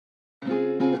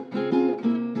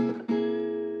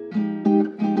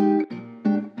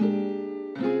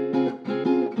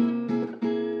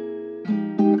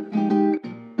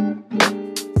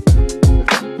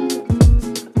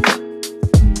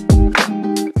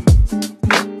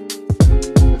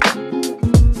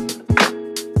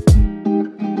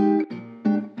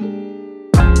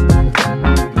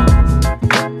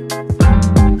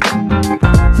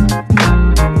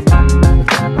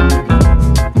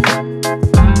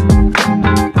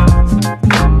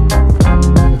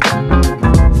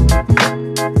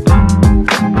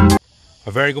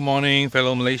A very good morning,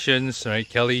 fellow Malaysians. Right,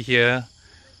 Kelly here.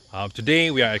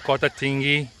 Today we are at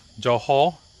Kotatinggi,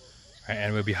 Johor, right,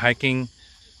 and we'll be hiking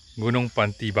Gunung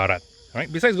Panti Barat.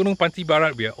 Right. Besides Gunung Panti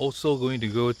Barat, we are also going to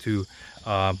go to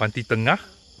Panti Tengah,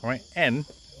 right, and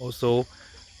also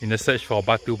in the search for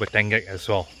Batu Bertenggek as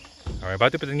well. Alright,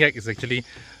 Batu Bertenggek is actually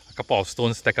a couple of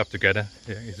stones stacked up together.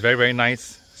 It's very, very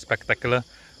nice, spectacular,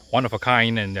 one of a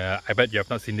kind, and I bet you have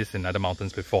not seen this in other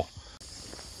mountains before.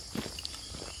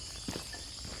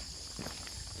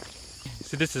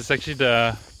 So this is actually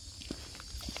the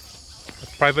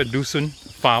private dusun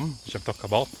farm which I'm talking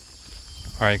about.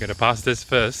 Alright, you gotta pass this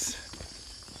first,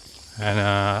 and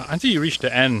until you reach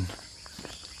the end,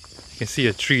 you can see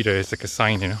a tree there. It's like a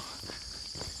sign, you know.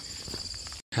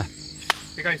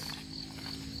 Hey guys,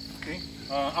 okay.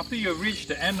 After you reach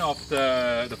the end of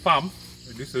the farm,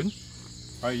 the dusun,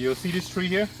 right, you'll see this tree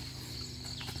here.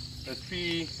 The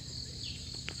tree,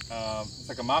 it's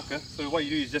like a marker. So what you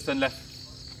do is just turn left.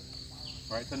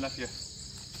 Right, turn left here.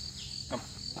 Come.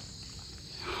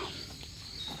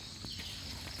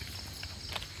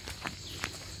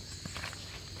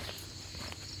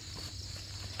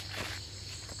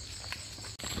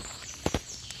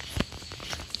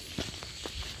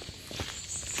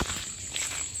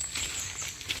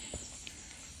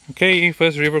 Okay,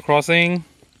 first river crossing.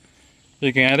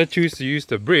 You can either choose to use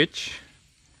the bridge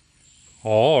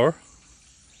or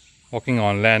walking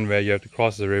on land where you have to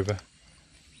cross the river.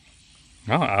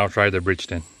 Oh, I'll try the bridge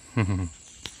then.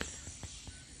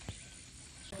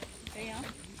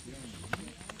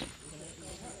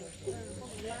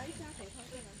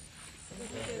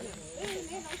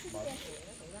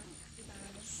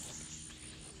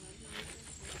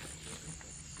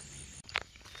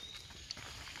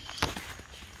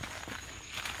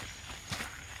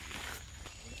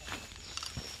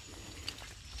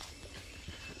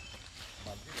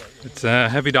 It's a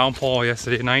heavy downpour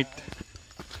yesterday night,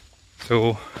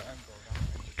 so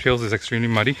the trails is extremely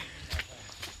muddy,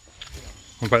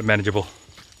 but manageable.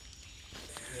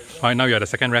 Right now you're at the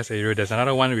second rest area. There's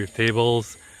another one with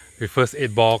tables, with first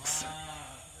aid box.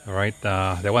 Alright,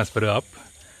 that one's further up.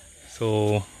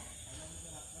 So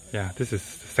yeah, this is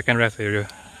the second rest area.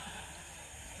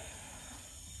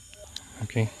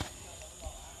 Okay.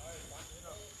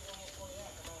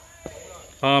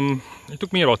 It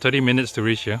took me about 30 minutes to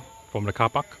reach here from the car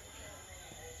park.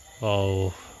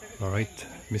 Oh, alright,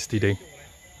 misty day.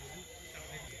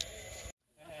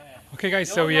 Okay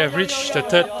guys, so we have reached the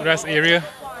third rest area.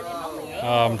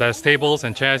 There's tables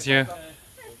and chairs here.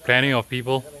 Plenty of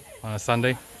people on a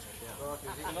Sunday.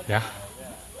 Yeah,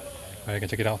 you can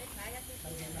check it out.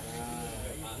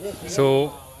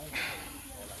 So,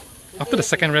 after the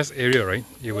second rest area, right,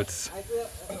 it was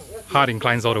hard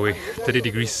inclines all the way, 30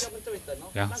 degrees.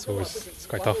 Yeah, so it's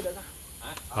quite tough.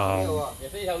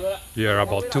 We are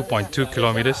about 2.2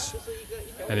 kilometers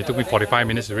and it took me 45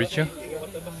 minutes to reach here.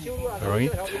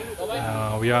 Alright,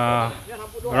 we are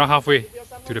around halfway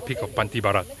to the peak of Panti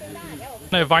Barat.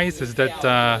 My advice is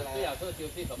that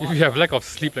if you have lack of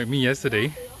sleep like me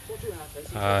yesterday,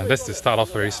 that's to start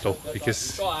off very slow,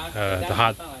 because the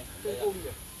heart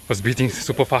was beating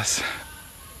super fast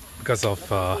because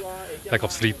of lack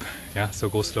of sleep. Yeah, so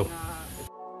go slow.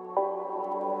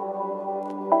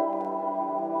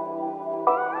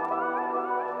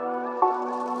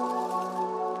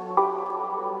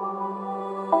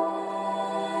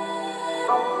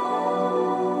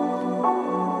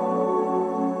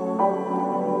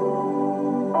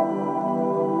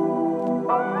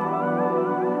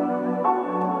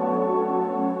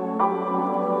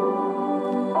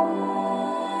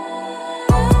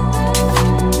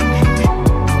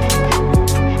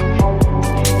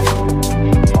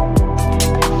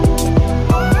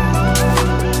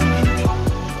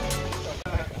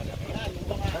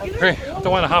 Okay, after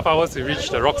 1.5 hours we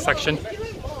reached the rock section.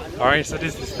 Alright, so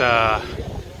this is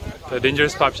the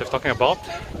dangerous part which I'm talking about.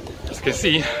 As you can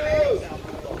see,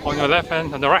 on your left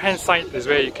hand, on the right hand side is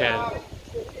where you can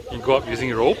go up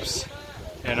using ropes,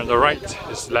 and on the right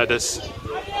is ladders.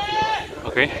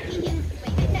 Okay,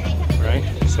 right,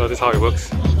 so this is how it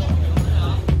works.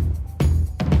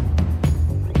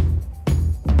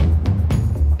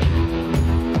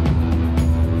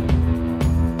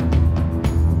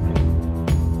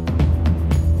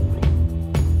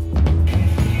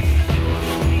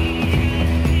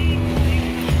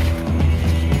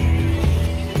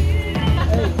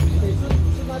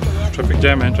 Traffic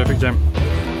jam, man, traffic jam.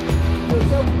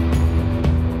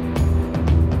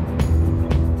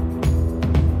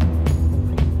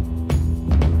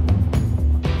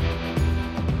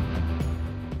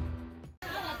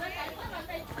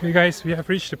 Okay guys, we have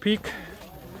reached the peak.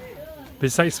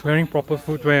 Besides wearing proper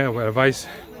footwear, I would advise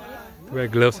to wear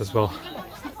gloves as well.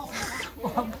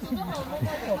 Well,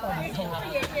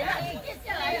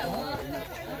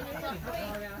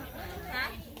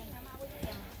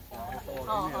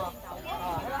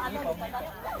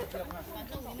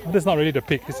 this is not really the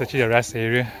peak, it's actually a rest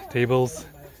area. Tables,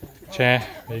 chair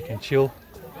where you can chill.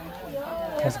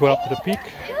 Let's go up to the peak.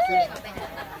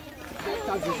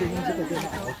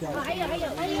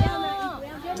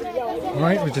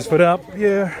 Alright, we're just further up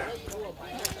here.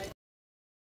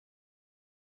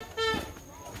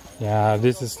 Yeah,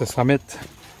 this is the summit.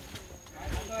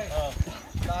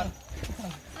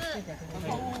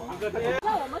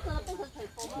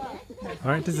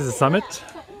 Alright, this is the summit.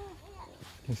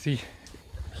 You can see,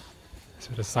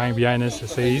 so the sign behind us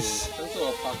says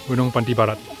Gunung Panti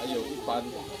Barat.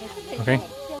 Okay.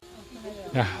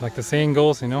 Yeah, like the saying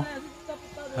goes, you know,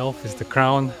 health is the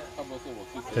crown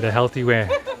that a healthy wear.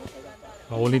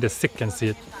 Only the sick can see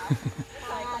it.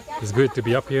 It's good to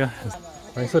be up here.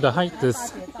 Right, so the height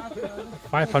is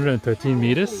 513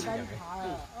 meters.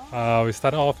 We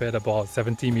started off at about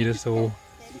 70 meters, so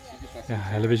yeah,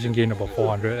 elevation gain about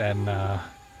 400 and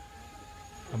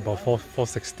about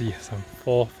 460, so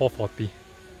 440.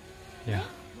 Yeah.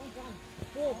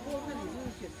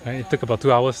 Right, it took about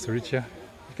 2 hours to reach here.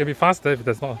 It can be faster if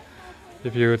that's not.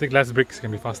 If you take less breaks, it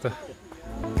can be faster.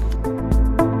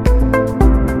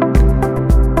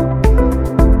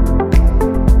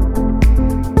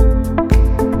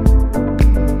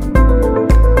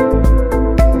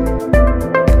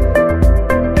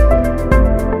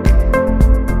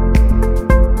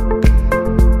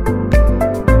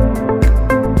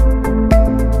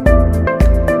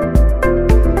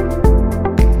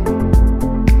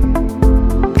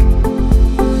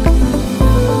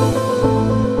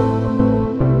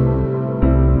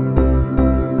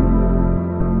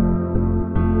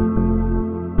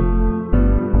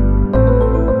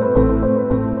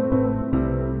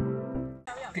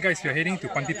 Okay guys, we are heading to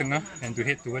Panti Tengah and to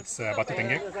head towards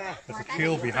Batutenggek. There's a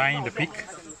trail behind the peak.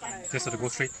 Just have to go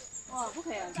straight.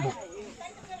 Move.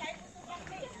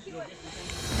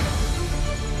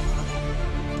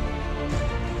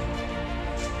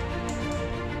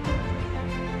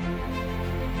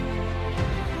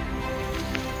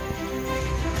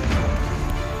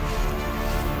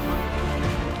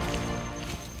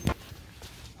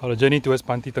 On the journey towards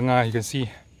Panti Tengah, you can see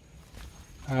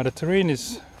the terrain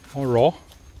is more raw.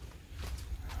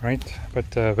 Right, but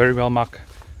very well marked.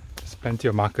 There's plenty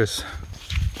of markers.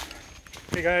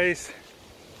 Hey guys,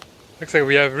 looks like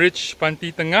we have reached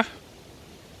Panti Tengah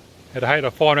at a height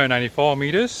of 494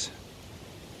 meters.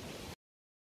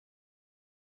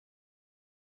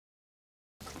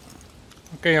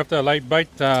 Okay, after a light bite,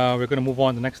 we're going to move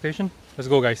on to the next station. Let's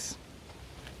go guys.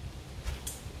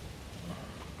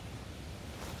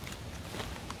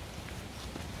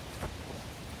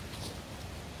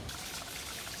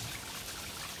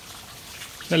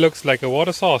 That looks like a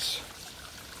water source.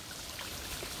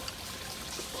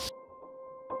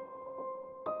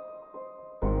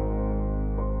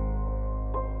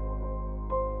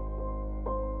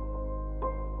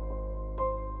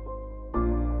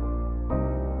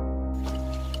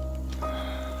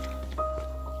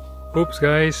 Oops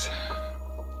guys,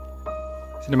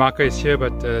 see the marker is here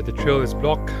but the trail is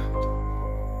blocked.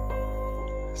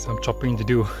 Some chopping to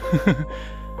do.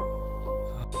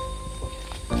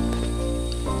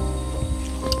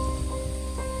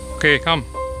 Okay, come.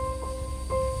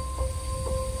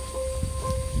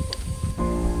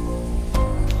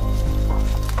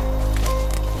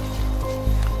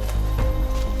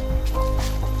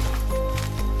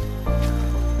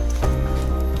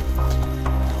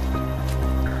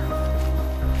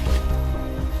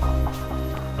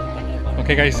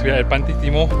 Okay guys, we are at Panti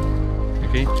Timur.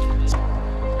 Okay.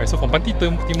 Alright, so from Panti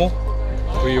Timur,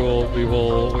 we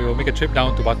will make a trip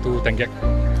down to Batutenggek,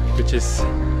 which is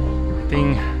I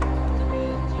think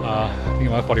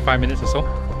about 45 minutes or so.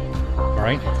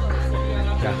 Alright?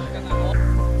 Yeah.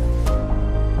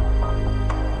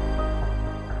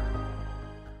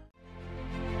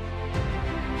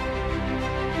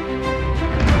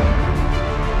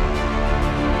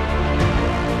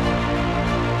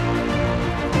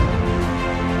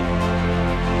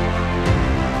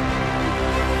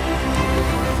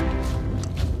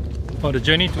 For the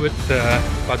journey towards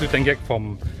Batutenggek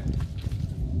from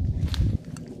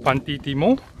Panti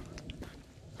Timur,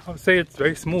 I would say it's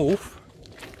very smooth.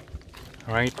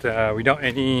 Alright,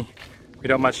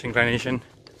 without much inclination.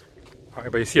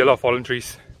 Alright, but you see a lot of fallen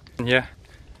trees in here.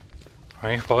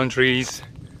 Alright, fallen trees.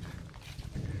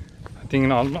 I think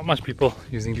not much people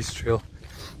using this trail.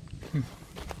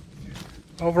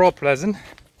 Overall pleasant.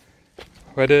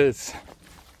 Weather is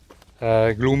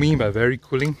Gloomy but very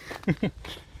cooling.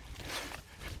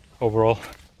 Overall,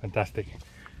 fantastic.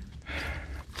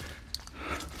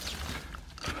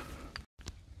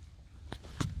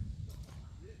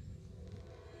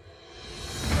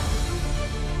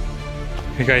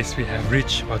 Hey guys, we have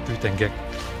reached Batutenggek.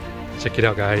 Check it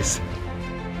out, guys.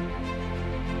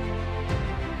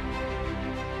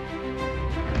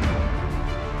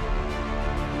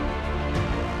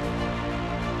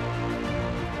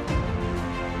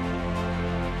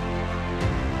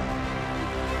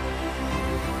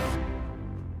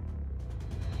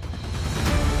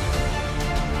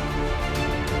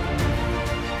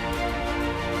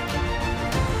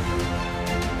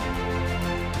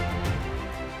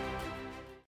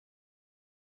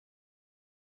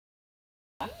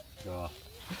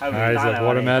 Nice, a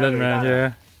watermelon man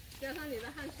here. 加上你的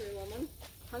汗水，我们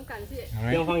很感谢。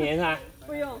不用放盐是吧？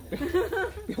不用，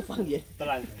不用放盐，不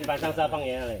然一般上是要放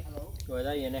盐的嘞。我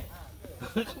的盐呢？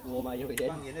我嘛有盐。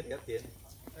放盐的比较甜。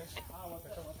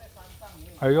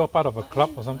Are you a part of a club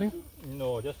or something?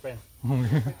 No, just friends.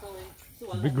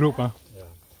 Big group, huh? Yeah.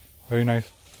 Very nice.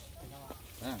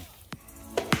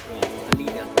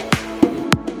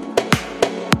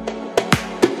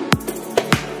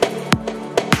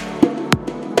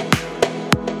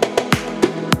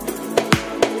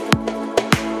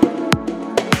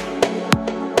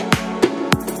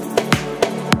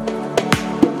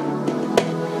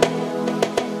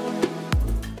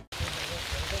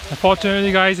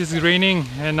 Unfortunately guys, it's raining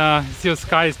and the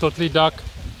sky is totally dark.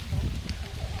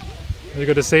 We're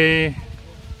gonna say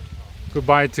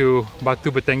goodbye to Batu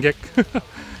Bertenggek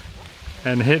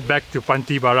and head back to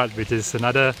Panti Barat, which is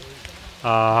another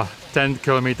 10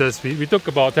 kilometers. We took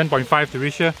about 10.5 to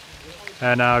reach here,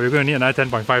 and we're gonna need another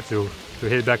 10.5 to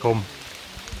head back home.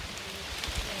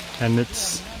 And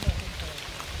it's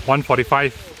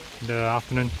 1:45 in the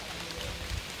afternoon.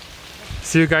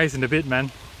 See you guys in a bit, man.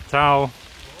 Ciao.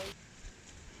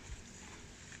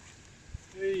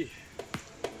 Hey,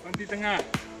 Panti Tengah.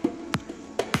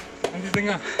 Panti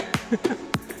Tengah.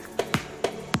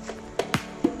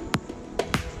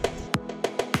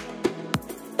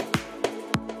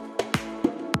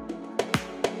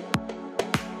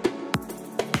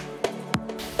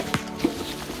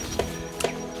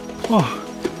 Oh,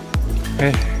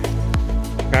 hey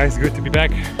guys, good to be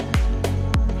back.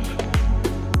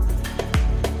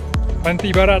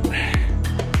 Panti Barat.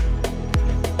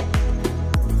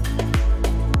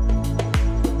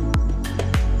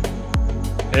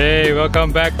 Hey,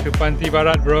 welcome back to Panti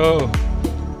Barat, bro.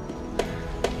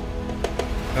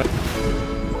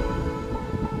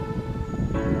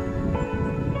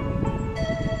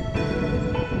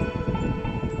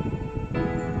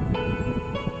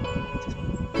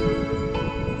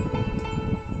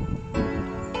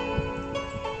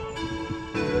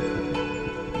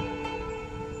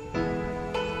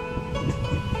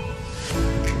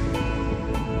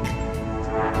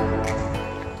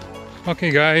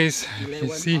 Okay guys, you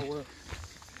see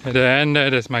at the end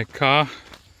there's my car.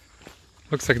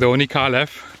 Looks like the only car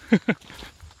left.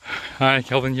 Hi,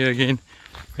 Kelvin here again.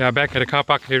 We are back at the car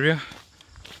park area.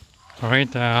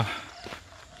 Alright,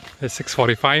 it's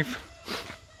 6:45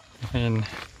 and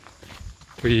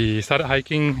we started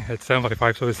hiking at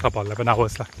 7:45, so it's about 11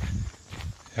 hours.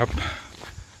 Yep.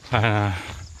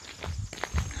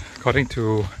 According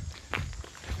to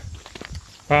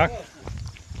Park.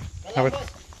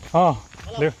 Oh,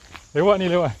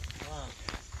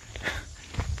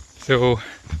 so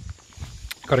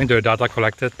according to the data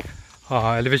collected,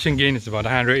 elevation gain is about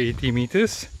 180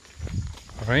 meters.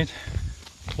 Alright,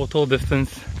 total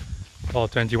distance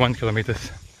about 21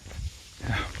 kilometers.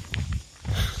 Yeah.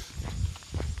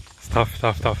 It's tough.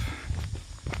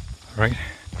 Alright.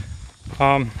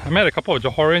 I met a couple of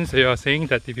Johorians. They are saying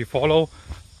that if you follow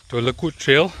the Lekut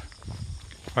trail,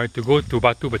 right, to go to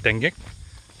Batu Bertenggek,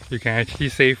 you can actually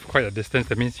save quite a distance.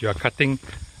 That means you are cutting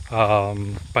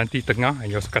Panti Tengah and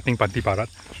you're cutting Panti Barat.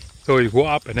 So you go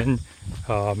up and then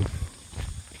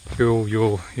you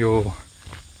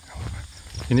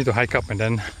need to hike up and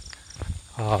then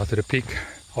to the peak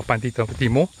of Panti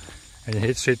Timur and you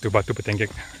head straight to Batu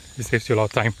Bertenggek. It saves you a lot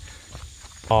of time.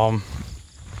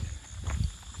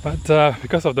 But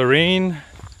because of the rain,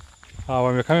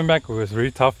 when we were coming back, it was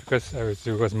really tough because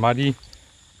it was muddy,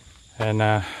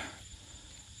 and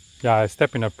yeah, I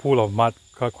stepped in a pool of mud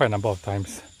quite a number of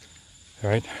times.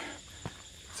 Right.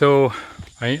 So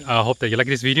I hope that you like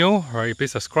this video. Right,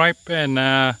 please subscribe and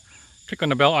click on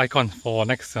the bell icon for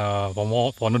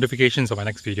notifications of my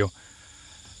next video.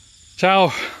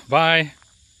 Ciao, bye.